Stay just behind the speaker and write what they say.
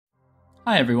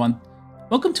Hi everyone,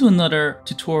 welcome to another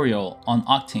tutorial on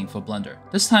Octane for Blender.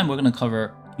 This time we're going to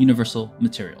cover Universal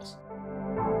Materials.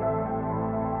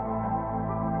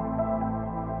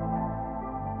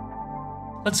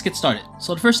 Let's get started.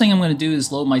 So the first thing I'm going to do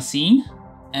is load my scene,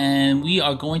 and we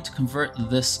are going to convert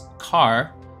this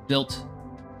car built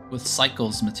with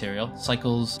Cycles material,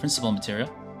 Cycles principal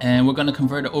material, and we're going to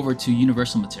convert it over to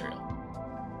Universal Material.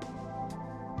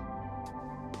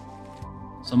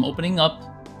 So I'm opening up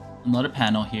another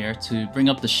panel here to bring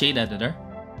up the shade editor.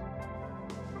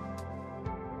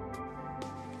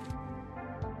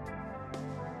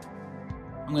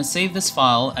 I'm going to save this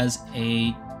file as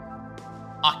a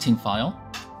Octane file.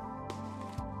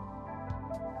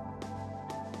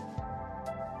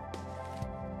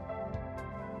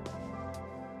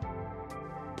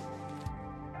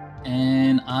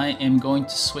 And I am going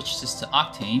to switch this to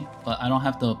Octane, but I don't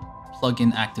have the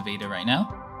plugin activated right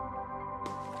now.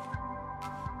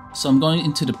 So I'm going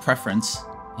into the preference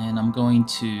and I'm going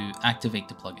to activate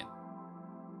the plugin.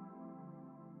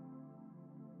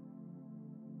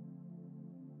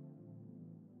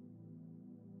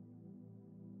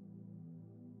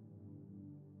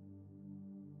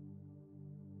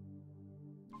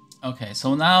 Okay,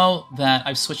 so now that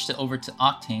I've switched it over to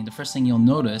Octane, the first thing you'll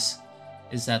notice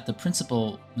is that the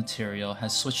principal material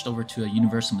has switched over to a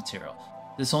universal material.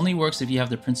 This only works if you have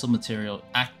the principal material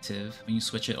active when you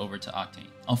switch it over to Octane.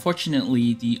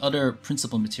 Unfortunately, the other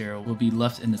principal material will be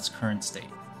left in its current state.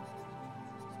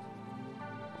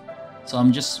 So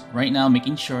I'm just right now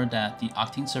making sure that the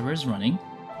Octane server is running.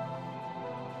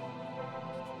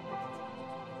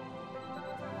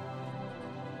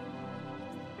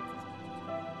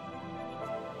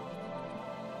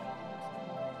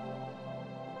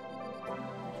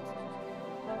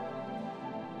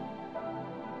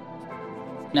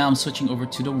 Now I'm switching over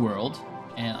to the world,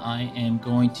 and I am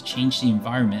going to change the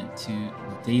environment to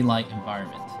daylight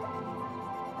environment.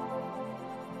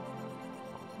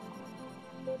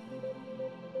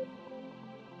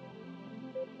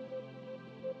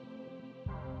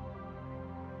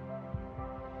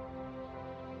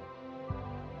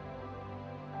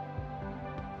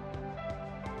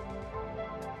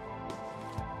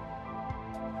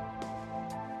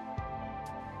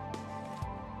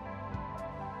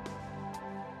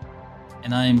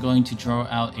 And I am going to draw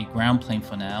out a ground plane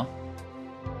for now,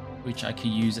 which I could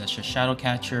use as a shadow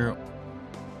catcher.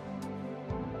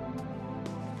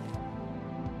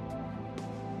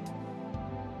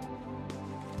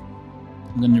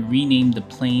 I'm going to rename the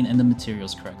plane and the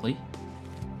materials correctly.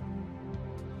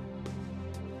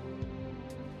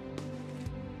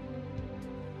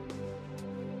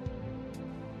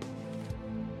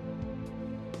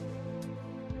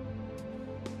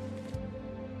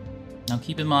 Now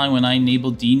keep in mind, when I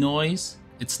enable denoise,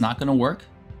 it's not going to work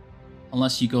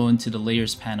unless you go into the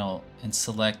layers panel and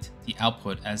select the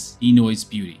output as denoise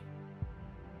beauty.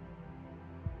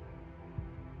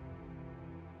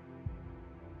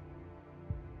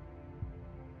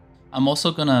 I'm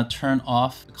also going to turn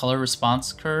off the color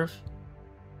response curve,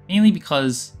 mainly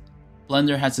because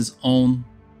Blender has its own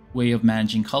way of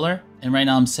managing color, and right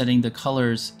now I'm setting the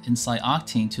colors inside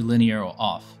Octane to linear or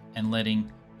off and letting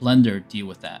Blender deal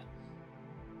with that.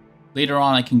 Later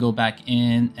on, I can go back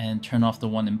in and turn off the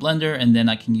one in Blender, and then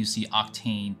I can use the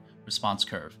Octane response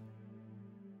curve.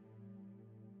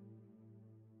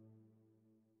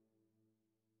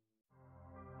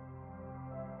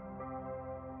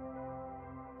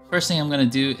 First thing I'm going to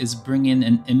do is bring in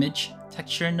an image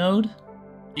texture node.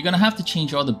 You're going to have to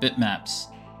change all the bitmaps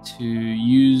to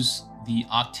use the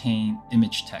Octane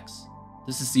image text.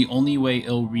 This is the only way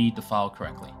it'll read the file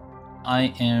correctly.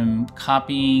 I am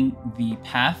copying the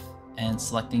path and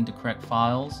selecting the correct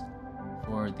files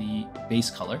for the base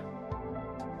color.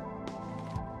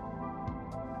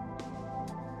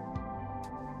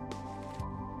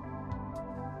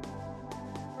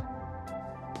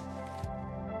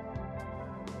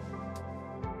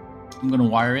 I'm going to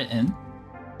wire it in.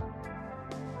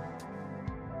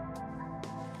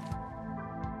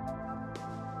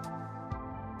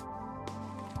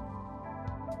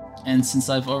 And since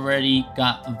I've already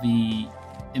got the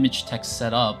image text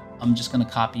set up, I'm just going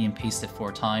to copy and paste it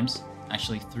 4 times,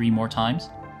 actually 3 more times.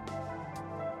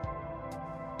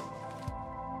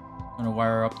 I'm going to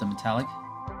wire up the metallic.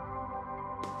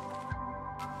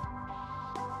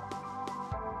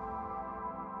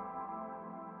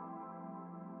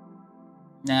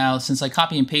 Now, since I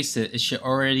copy and paste it, it should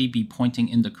already be pointing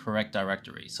in the correct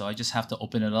directory, so I just have to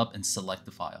open it up and select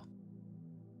the file.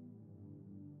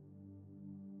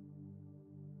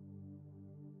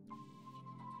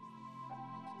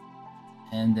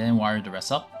 and then wire the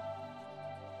rest up.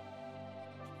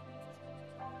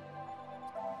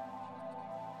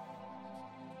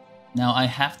 Now I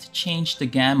have to change the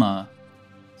gamma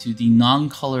to the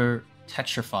non-color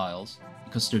texture files,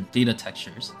 because they're data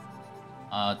textures,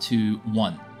 to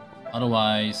 1.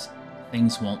 Otherwise,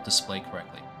 things won't display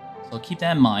correctly. So keep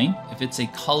that in mind. If it's a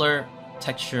color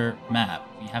texture map,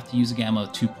 we have to use a gamma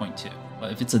of 2.2.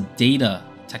 But if it's a data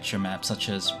texture map, such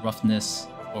as roughness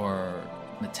or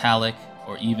metallic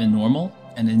or even normal,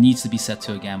 and it needs to be set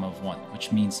to a gamma of 1,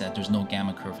 which means that there's no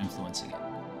gamma curve influencing it.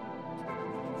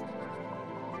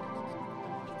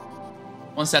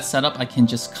 Once that's set up, I can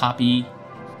just copy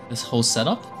this whole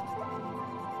setup,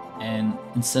 and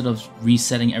instead of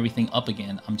resetting everything up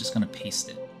again, I'm just going to paste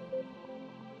it.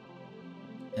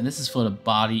 And this is for the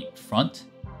body front.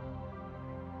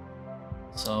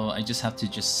 So I just have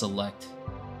to select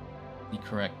the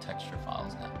correct texture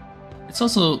files now. It's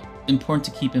also important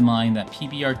to keep in mind that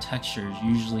PBR textures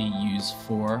usually use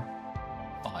 4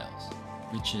 files,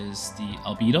 which is the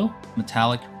albedo,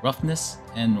 metallic, roughness,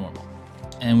 and normal.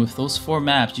 And with those 4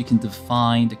 maps, you can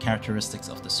define the characteristics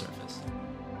of the surface.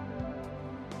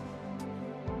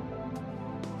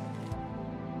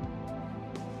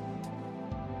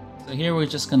 So here we're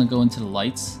just going to go into the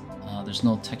lights. There's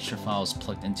no texture files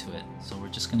plugged into it, so we're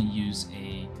just going to use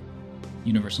a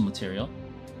universal material.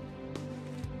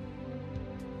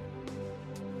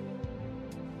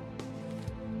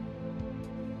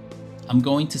 I'm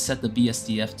going to set the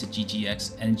BSDF to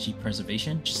GGX energy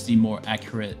preservation, just the more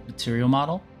accurate material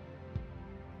model.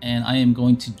 And I am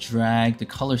going to drag the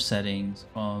color settings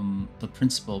from the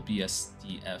principal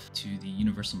BSDF to the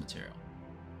universal material.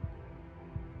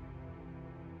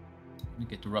 I'm going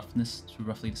to get the roughness to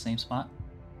roughly the same spot.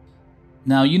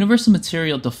 Now, universal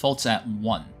material defaults at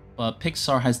 1, but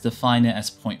Pixar has defined it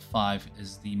as 0.5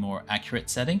 is the more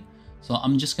accurate setting. So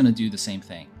I'm just going to do the same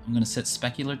thing. I'm going to set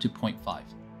specular to 0.5.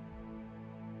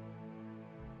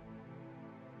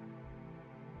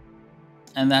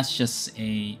 And that's just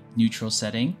a neutral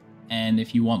setting. And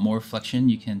if you want more reflection,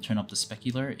 you can turn up the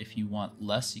specular. If you want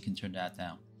less, you can turn that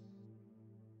down.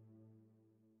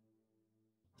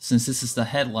 Since this is the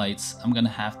headlights, I'm going to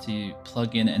have to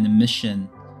plug in an emission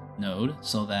node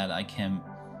so that I can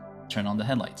turn on the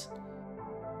headlights.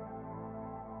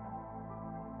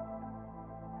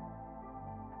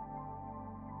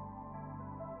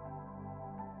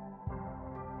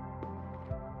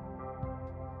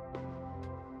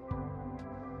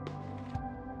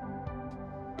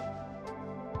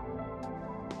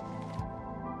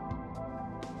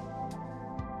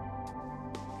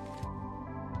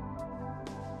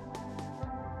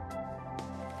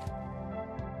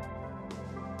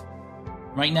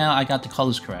 Right now I got the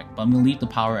colors correct, but I'm going to leave the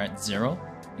power at 0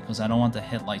 because I don't want the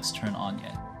headlights turned on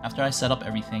yet. After I set up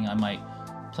everything, I might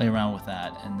play around with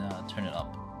that and turn it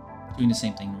up. Doing the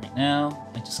same thing right now.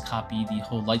 I just copy the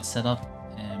whole light setup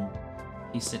and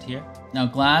paste it here. Now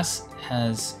glass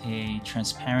has a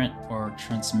transparent or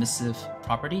transmissive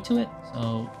property to it,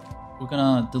 so we're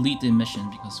going to delete the emission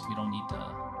because we don't need the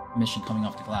emission coming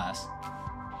off the glass.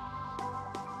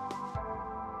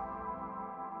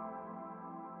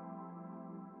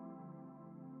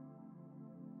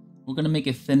 We're going to make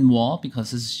a thin wall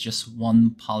because this is just one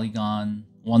polygon,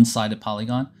 one-sided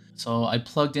polygon. So I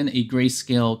plugged in a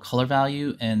grayscale color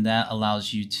value, and that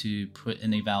allows you to put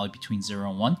in a value between 0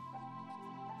 and 1.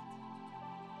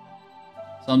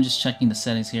 So I'm just checking the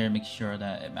settings here and making sure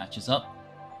that it matches up.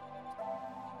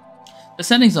 The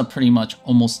settings are pretty much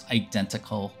almost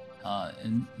identical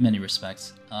in many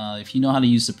respects. If you know how to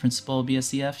use the principal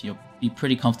BSDF, you'll be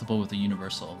pretty comfortable with the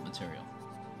universal material.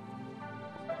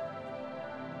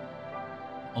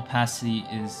 Opacity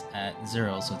is at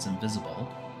 0, so it's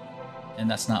invisible, and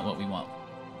that's not what we want.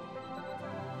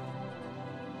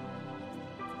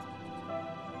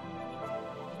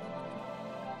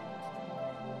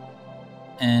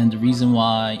 And the reason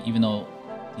why, even though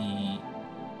the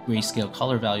grayscale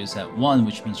color value is at 1,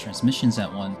 which means transmission's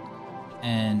at 1,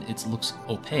 and it looks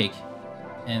opaque,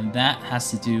 and that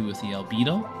has to do with the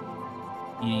albedo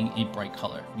being a bright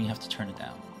color. We have to turn it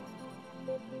down.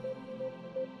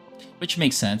 Which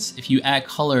makes sense. If you add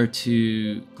color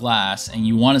to glass and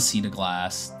you want to see the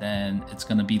glass, then it's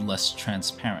going to be less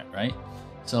transparent, right?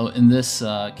 So in this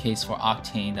case for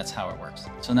Octane, that's how it works.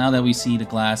 So now that we see the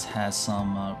glass has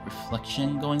some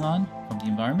reflection going on from the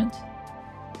environment,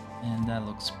 and that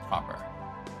looks proper.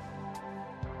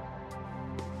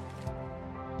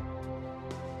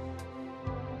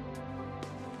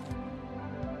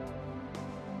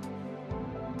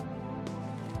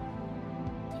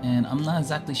 And I'm not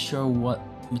exactly sure what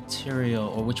material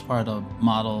or which part of the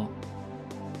model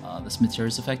this material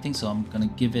is affecting, so I'm going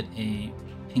to give it a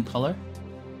pink color,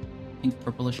 pink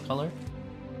purplish color.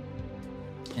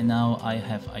 And now I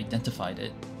have identified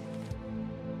it.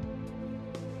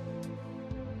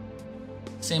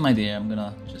 Same idea, I'm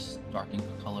gonna just darken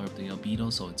the color of the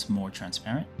albedo so it's more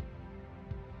transparent.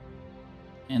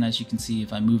 And as you can see,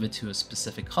 if I move it to a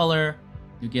specific color,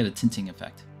 you'll get a tinting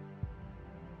effect.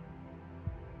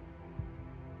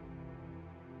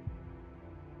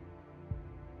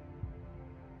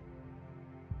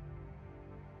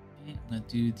 Okay, I'm gonna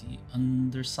do the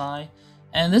underside.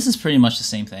 And this is pretty much the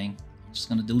same thing. I'm just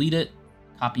gonna delete it,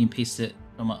 copy and paste it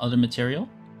from my other material.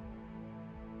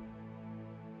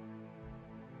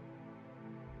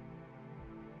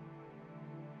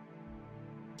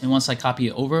 And once I copy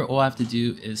it over, all I have to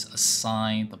do is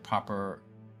assign the proper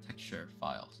texture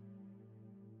files.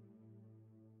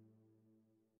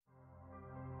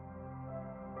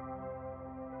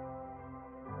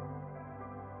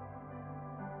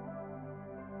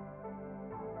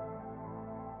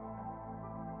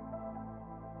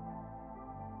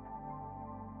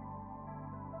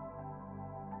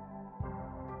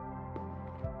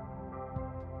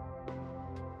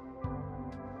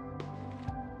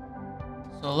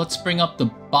 So let's bring up the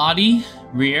body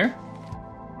rear.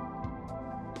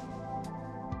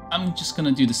 I'm just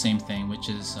gonna do the same thing, which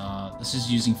is this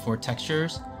is using 4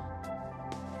 textures.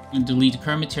 I'm gonna delete the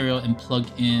current material and plug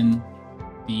in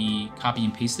the copy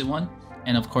and pasted one.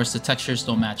 And of course the textures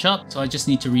don't match up, so I just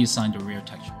need to reassign the rear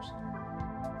textures.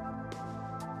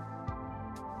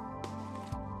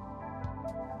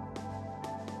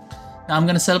 Now I'm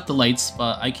gonna set up the lights,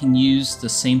 but I can use the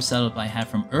same setup I had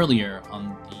from earlier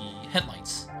on the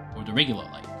headlights or the regular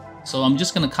light. So I'm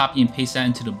just gonna copy and paste that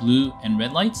into the blue and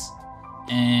red lights,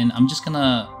 and I'm just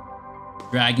gonna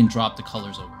drag and drop the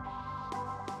colors over.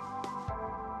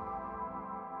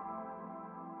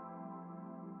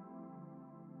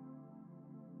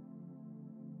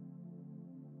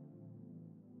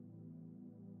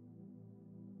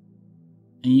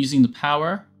 And using the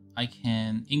power, I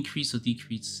can increase or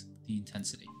decrease the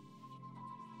intensity.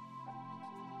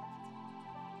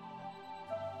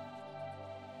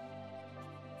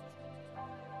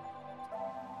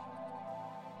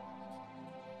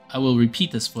 I will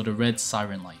repeat this for the red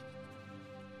siren light.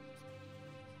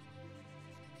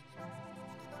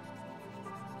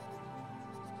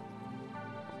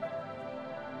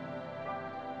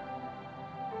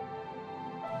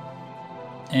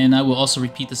 And I will also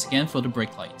repeat this again for the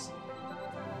brake lights.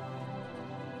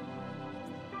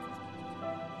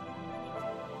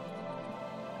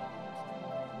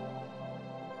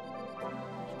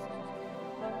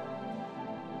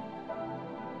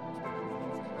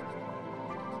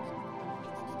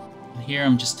 Here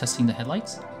I'm just testing the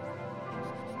headlights.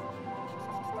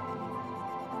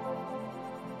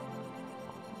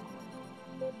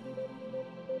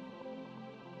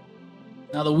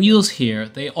 Now the wheels here,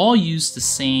 they all use the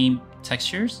same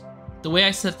textures. The way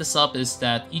I set this up is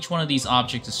that each one of these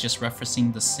objects is just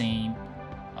referencing the same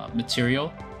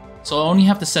material. So I only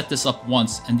have to set this up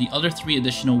once, and the other 3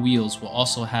 additional wheels will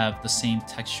also have the same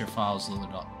texture files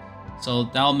loaded up. So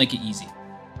that'll make it easy.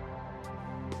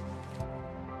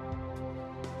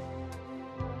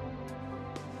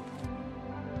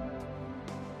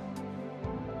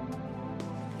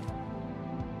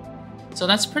 So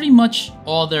that's pretty much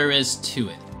all there is to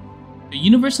it. The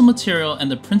universal material and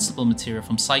the principal material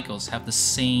from Cycles have the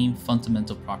same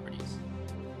fundamental properties.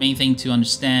 Main thing to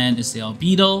understand is the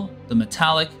albedo, the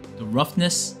metallic, the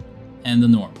roughness, and the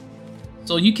norm.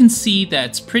 So you can see that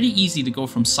it's pretty easy to go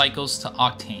from Cycles to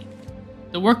Octane.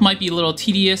 The work might be a little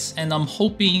tedious, and I'm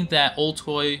hoping that Old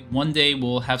Toy one day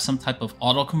will have some type of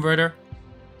auto converter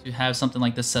to have something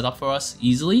like this set up for us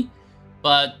easily.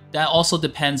 But that also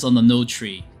depends on the node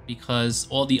tree, because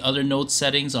all the other node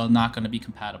settings are not going to be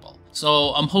compatible. So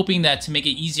I'm hoping that to make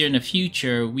it easier in the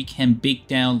future, we can bake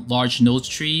down large node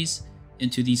trees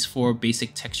into these 4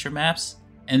 basic texture maps.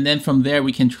 And then from there,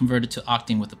 we can convert it to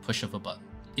Octane with the push of a button.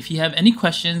 If you have any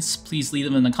questions, please leave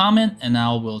them in the comment and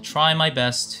I will try my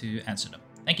best to answer them.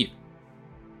 Thank you.